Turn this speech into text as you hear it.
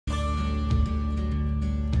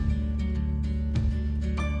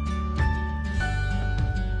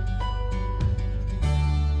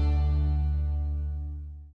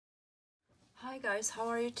Guys, how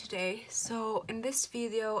are you today? So in this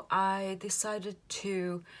video I decided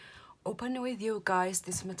to open with you guys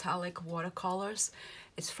this metallic watercolors.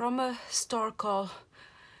 It's from a store called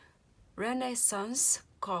Reneeissance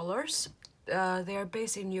Colours. They are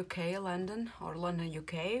based in UK, London,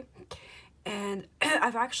 UK, and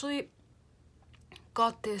I've actually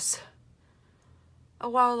got this a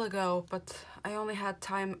while ago, but I only had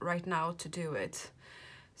time right now to do it.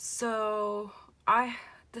 So I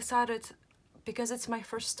decided, because it's my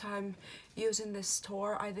first time using this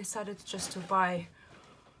store, I decided just to buy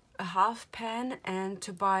a half pen, and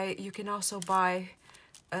to buy, you can also buy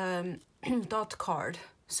dot card,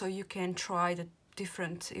 so you can try the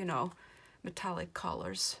different, you know, metallic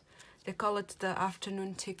colors. They call it the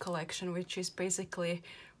afternoon tea collection, which is basically,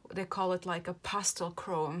 they call it like a pastel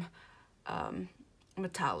chrome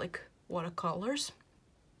metallic watercolors.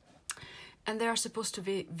 And they are supposed to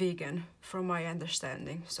be vegan, from my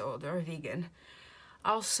understanding, so they're vegan.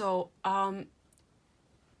 Also,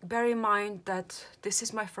 bear in mind that this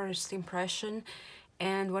is my first impression,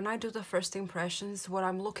 and when I do the first impressions, what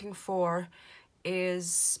I'm looking for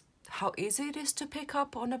is how easy it is to pick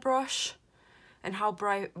up on a brush and how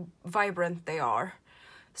vibrant they are.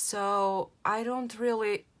 So I don't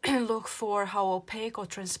really look for how opaque or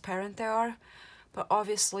transparent they are, but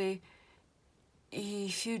obviously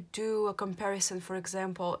if you do a comparison, for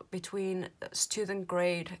example, between student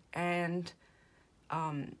grade and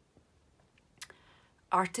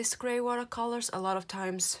artist grade watercolors, a lot of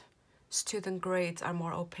times student grades are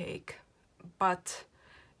more opaque. But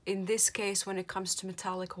in this case, when it comes to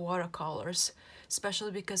metallic watercolors,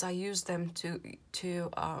 especially because I use them to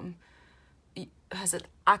has it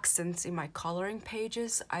accents in my coloring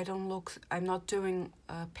pages, I'm not doing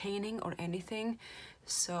painting or anything,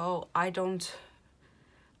 so I don't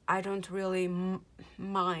really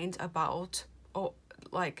mind about,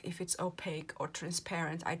 like, if it's opaque or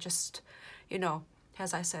transparent. I just, you know,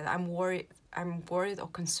 as I said, I'm worried or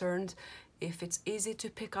concerned if it's easy to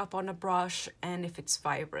pick up on a brush and if it's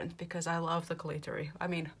vibrant, because I love the glittery. I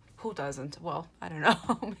mean, who doesn't? Well, I don't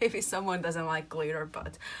know. Maybe someone doesn't like glitter,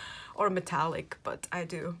 or metallic, but I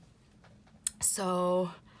do.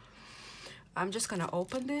 So I'm just gonna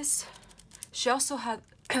open this. She also had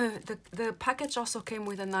the package also came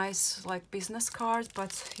with a nice, like, business card,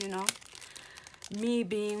 but you know, me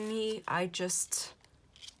being me, I just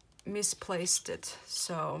misplaced it.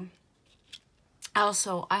 So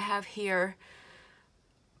also I have here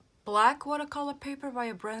black watercolor paper by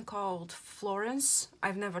a brand called Florence.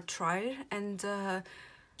 I've never tried it, and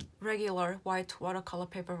regular white watercolor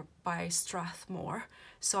paper by Strathmore.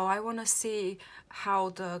 So I want to see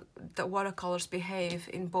how the watercolors behave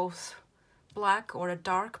in both black or a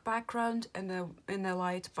dark background and in a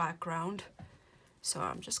light background. So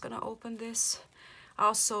I'm just gonna open this.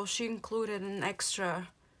 Also, she included an extra,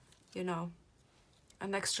 you know,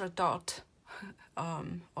 an extra dot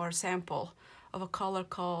or sample of a color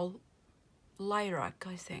called lilac,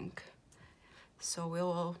 I think. So we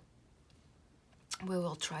will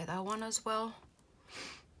try that one as well.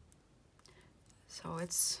 So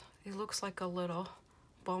it looks like a little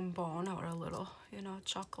bonbon, or a little, you know,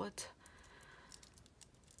 chocolate.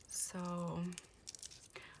 So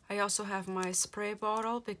I also have my spray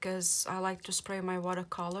bottle, because I like to spray my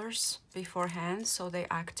watercolors beforehand so they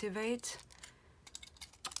activate.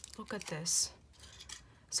 Look at this.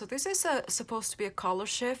 So this is supposed to be a color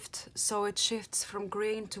shift, so it shifts from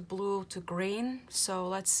green to blue to green. So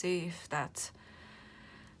let's see if that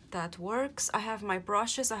works. I have my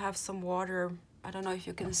brushes, I have some water. I don't know if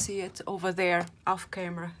you can see it over there off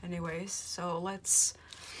camera anyways. So let's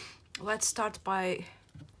start by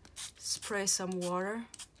spray some water,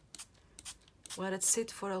 let it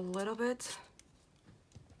sit for a little bit,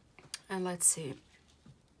 and let's see.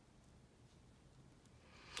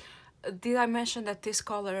 Did I mention that this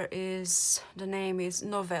color the name is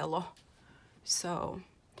Novello? So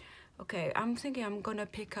okay, I'm thinking I'm gonna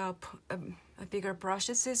pick up a bigger brush.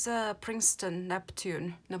 This is a Princeton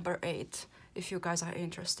Neptune number 8, if you guys are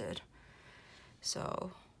interested.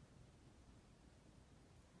 So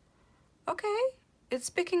okay, it's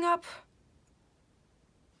picking up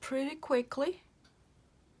pretty quickly.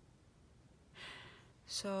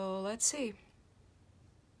 So let's see.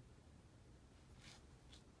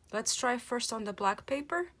 Let's try first on the black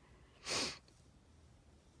paper.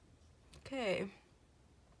 Okay.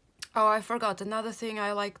 Oh, I forgot. Another thing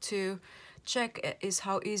I like to check is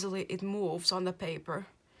how easily it moves on the paper.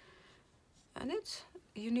 And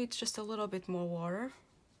you need just a little bit more water.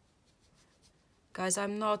 Guys,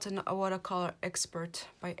 I'm not a watercolor expert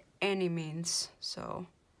by any means, so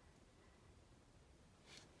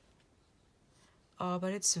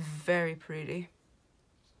but it's very pretty.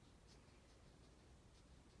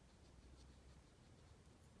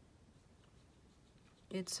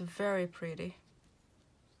 It's very pretty.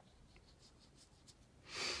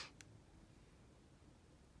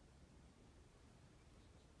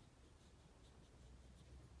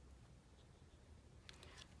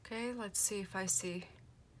 Okay, let's see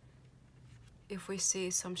if we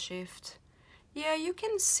see some shift. Yeah, you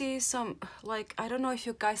can see some, like, I don't know if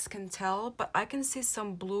you guys can tell, but I can see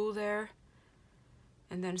some blue there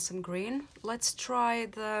and then some green. Let's try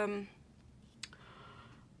the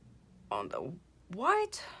on the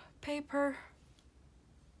white paper.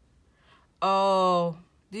 Oh,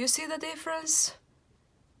 do you see the difference?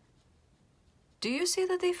 Do you see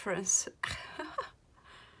the difference?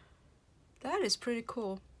 That is pretty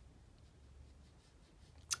cool.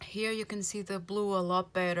 Here you can see the blue a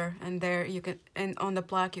lot better, and there you can, and on the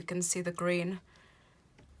black you can see the green.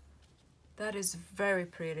 That is very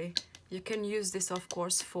pretty. You can use this, of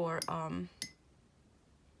course, for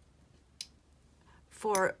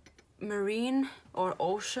marine or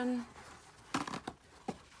ocean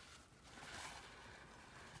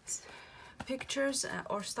pictures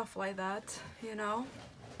or stuff like that, you know,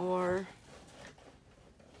 or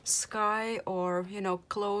sky, or, you know,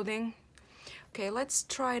 clothing. Okay, let's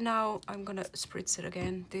try now. I'm gonna spritz it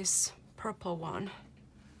again, this purple one.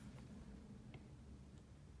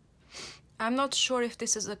 I'm not sure if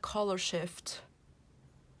this is a color shift.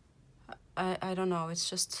 I don't know, it's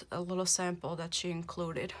just a little sample that she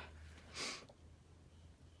included.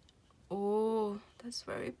 Oh, that's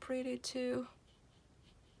very pretty too.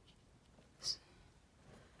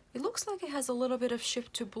 It looks like it has a little bit of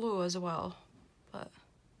shift to blue as well, but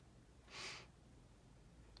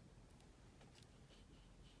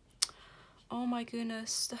oh my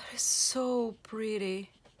goodness, that is so pretty.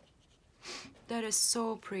 That is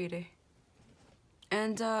so pretty.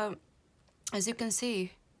 And as you can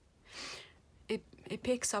see, it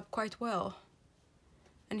picks up quite well.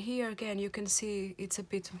 And here again, you can see it's a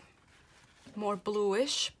bit more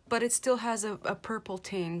bluish, but it still has a purple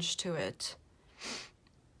tinge to it.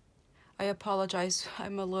 I apologize, I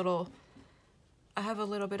have a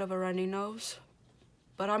little bit of a runny nose,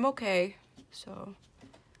 but I'm okay. So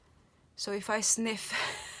if I sniff,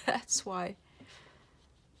 that's why.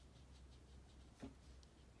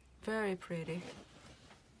 Very pretty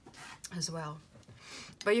as well.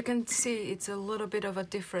 But you can see it's a little bit of a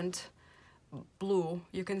different blue.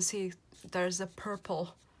 You can see there's a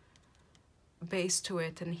purple base to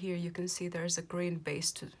it, and here you can see there's a green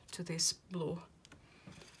base to this blue.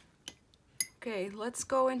 Okay, let's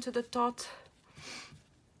go into the dot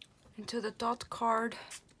card.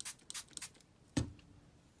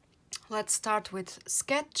 Let's start with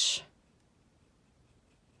sketch.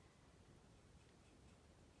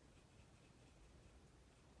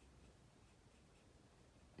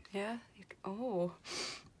 Yeah, oh,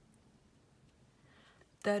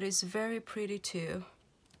 that is very pretty too.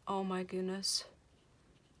 Oh my goodness.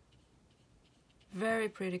 Very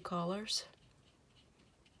pretty colors.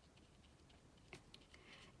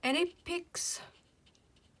 And it picks,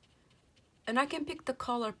 and I can pick the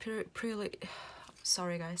color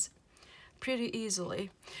sorry guys, pretty easily.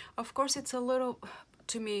 Of course, it's a little,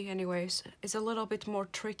 to me anyways, it's a little bit more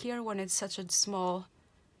trickier when it's such a small,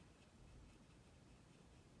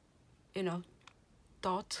 you know,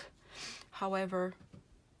 dot. However,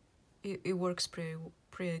 it works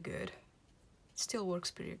pretty good. It still works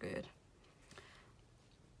pretty good.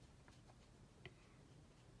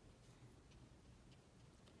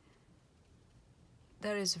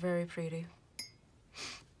 That is very pretty.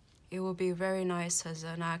 It will be very nice as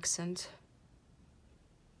an accent.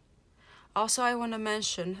 Also, I want to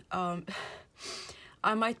mention,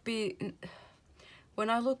 I might be, when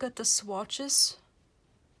I look at the swatches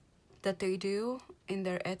that they do in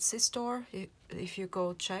their Etsy store, if you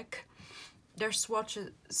go check, their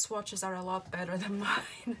swatches are a lot better than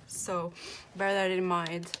mine, so bear that in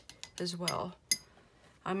mind as well.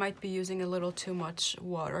 I might be using a little too much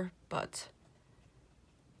water, but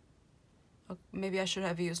maybe I should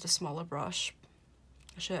have used a smaller brush.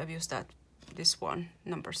 I should have used this one,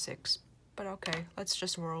 number 6. But okay, let's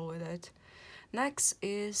just roll with it. Next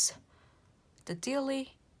is the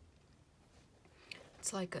dilly.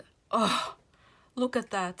 It's like a, oh, look at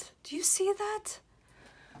that. Do you see that?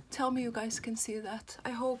 Tell me you guys can see that.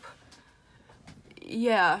 I hope.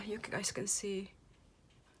 Yeah, you guys can see.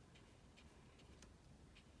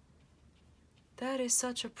 That is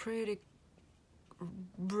such a pretty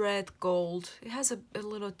red gold. It has a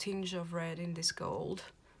little tinge of red in this gold.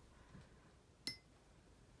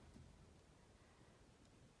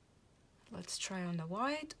 Let's try on the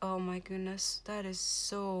white. Oh my goodness, that is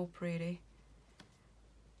so pretty.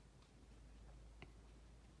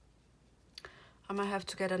 I might have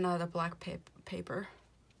to get another black paper.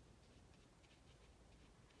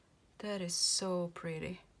 That is so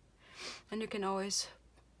pretty. And you can always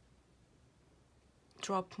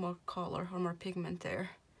drop more color or more pigment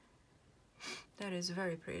there. That is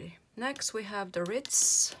very pretty. Next we have the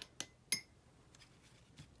Ritz.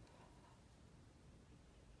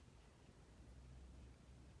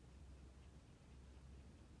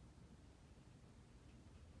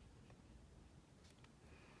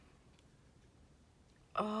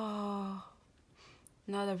 Oh,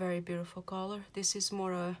 another very beautiful color. This is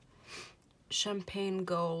more a champagne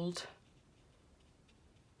gold.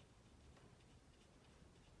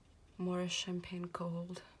 More a champagne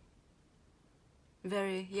gold.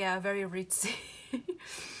 Very, yeah, very ritzy.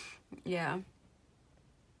 Yeah.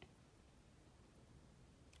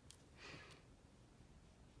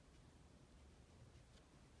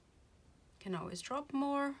 Can always drop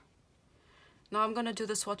more. Now I'm gonna do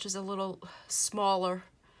the swatches a little smaller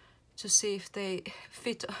to see if they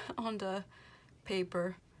fit on the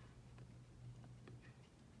paper.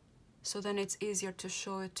 So then it's easier to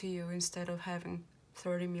show it to you instead of having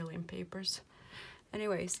 30 million papers.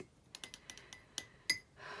 Anyways.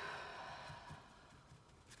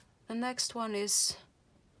 The next one is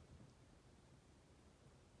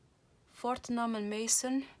Fortnum and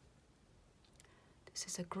Mason. This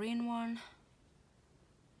is a green one.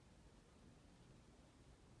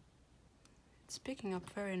 It's picking up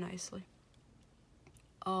very nicely.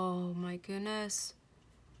 Oh my goodness.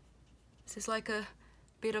 This is like a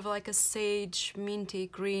bit of like a sage minty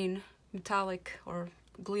green, metallic or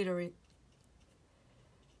glittery.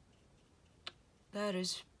 That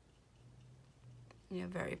is, yeah,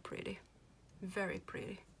 very pretty. Very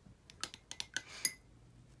pretty.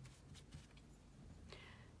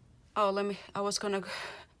 Oh, I was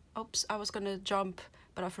gonna jump,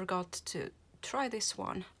 but I forgot to try this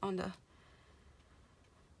one on the...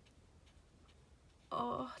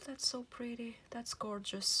 Oh, that's so pretty. That's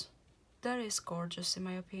gorgeous. That is gorgeous in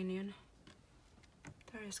my opinion.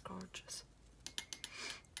 That is gorgeous.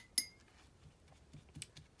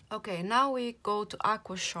 Okay, now we go to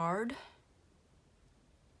Aqua Shard.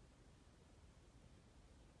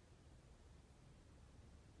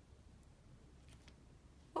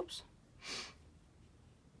 Oops.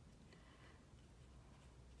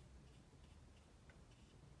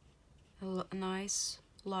 A nice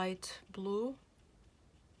light blue.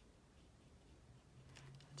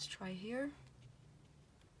 Let's try here.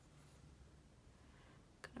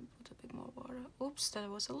 Gonna put a bit more water. Oops, that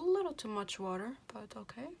was a little too much water, but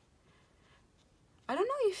okay. I don't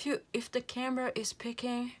know if the camera is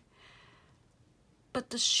picking, but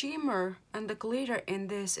the shimmer and the glitter in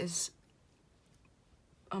this is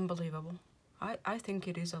unbelievable. I think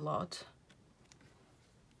it is a lot.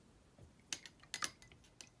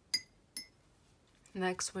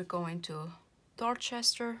 Next we're going to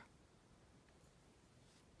Dorchester.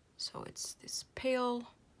 So it's this pale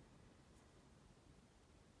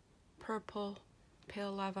purple,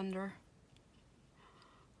 pale lavender.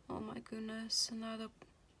 Oh my goodness, another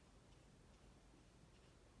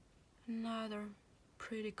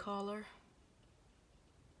pretty color.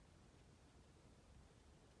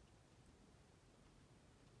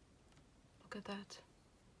 Look at that.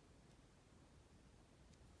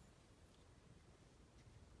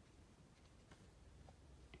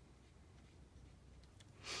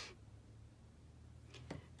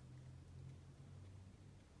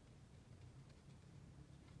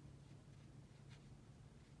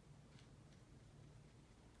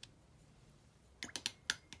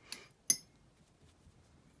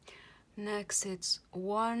 Next it's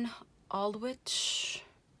one Aldwych.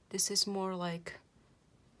 This is more like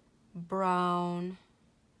brown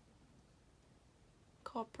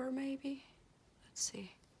copper maybe. Let's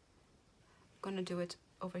see. I'm gonna do it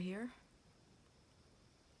over here.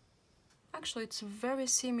 Actually, it's very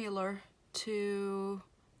similar to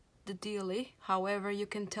the Dealy. However, you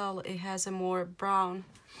can tell it has a more brown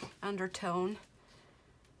undertone.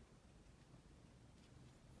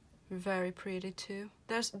 Very pretty too.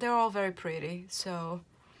 They're all very pretty, so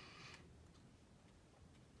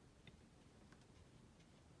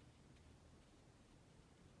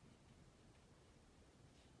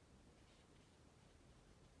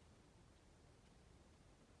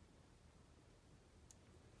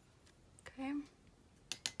okay.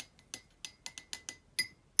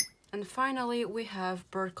 And finally we have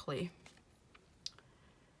Berkeley.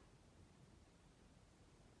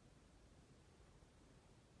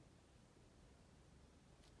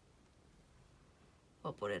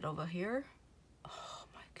 I'll put it over here. Oh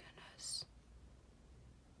my goodness.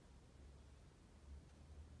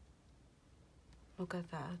 Look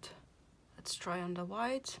at that. Let's try on the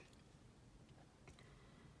white.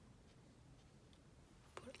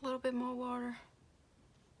 Put a little bit more water.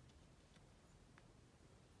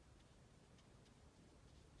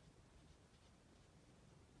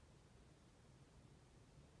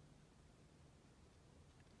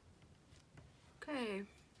 Okay.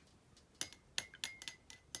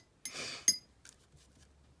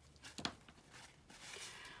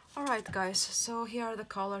 Alright guys, so here are the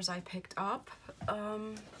colors I picked up.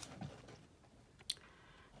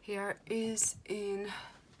 Here is in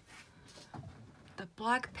the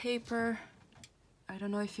black paper. I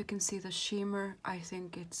don't know if you can see the shimmer. I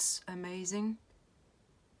think it's amazing.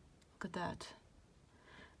 Look at that.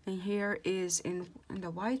 And here is in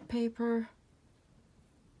the white paper.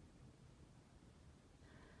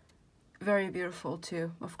 Very beautiful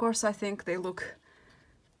too. Of course, I think they look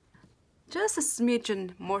just a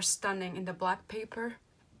smidgen more stunning in the black paper,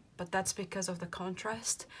 but that's because of the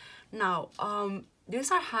contrast. Now,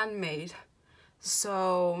 these are handmade,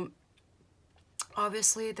 so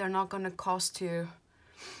obviously they're not gonna cost you,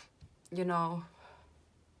 you know,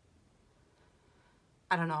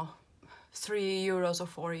 I don't know, 3 euros or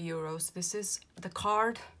 4 euros. This is, the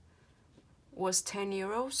card was 10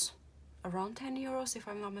 euros, around 10 euros if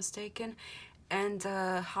I'm not mistaken, and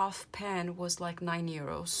the half pen was like 9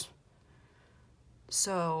 euros.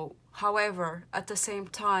 So, however, at the same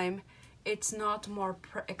time, it's not more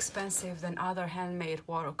expensive than other handmade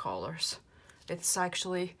watercolors. It's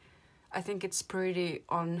actually, I think it's pretty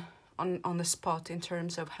on the spot in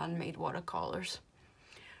terms of handmade watercolors.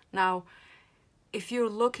 Now, if you're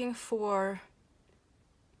looking for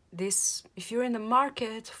this, if you're in the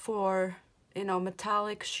market for, you know,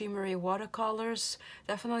 metallic shimmery watercolors,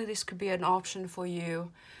 definitely this could be an option for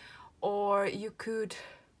you. Or you could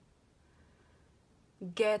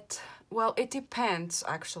get, well, it depends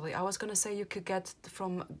actually. I was gonna say you could get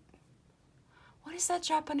from, what is that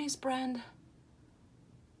Japanese brand?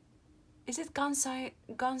 Is it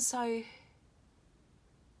Gansai?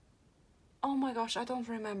 Oh my gosh, I don't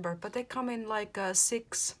remember, but they come in like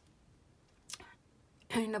 6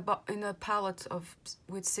 in a palette of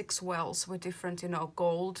with 6 wells with different, you know,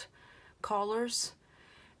 gold colors.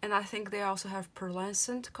 And I think they also have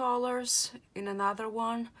pearlescent colors in another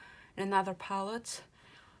one, in another palette.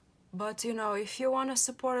 But you know, if you want to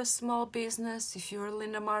support a small business, if you're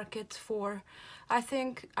in the market for, I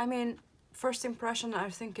mean, first impression, I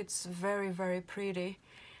think it's very, very pretty,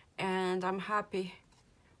 and I'm happy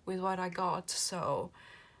with what I got. So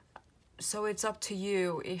it's up to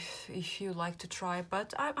you if you like to try,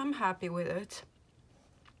 but I'm happy with it.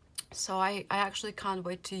 So I actually can't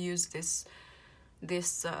wait to use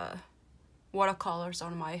this watercolors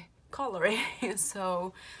on my coloring.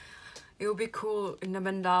 So it will be cool in the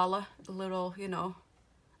mandala, little, you know,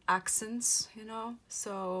 accents, you know.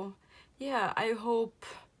 So yeah, I hope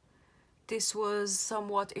this was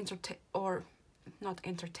somewhat not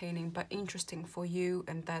entertaining, but interesting for you,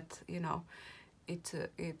 and that, you know, it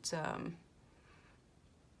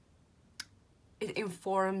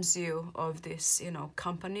informs you of this, you know,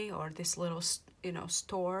 company or this little, you know,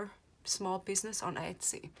 store, small business on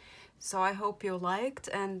Etsy. So I hope you liked,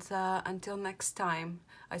 and until next time,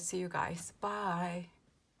 I see you guys. Bye.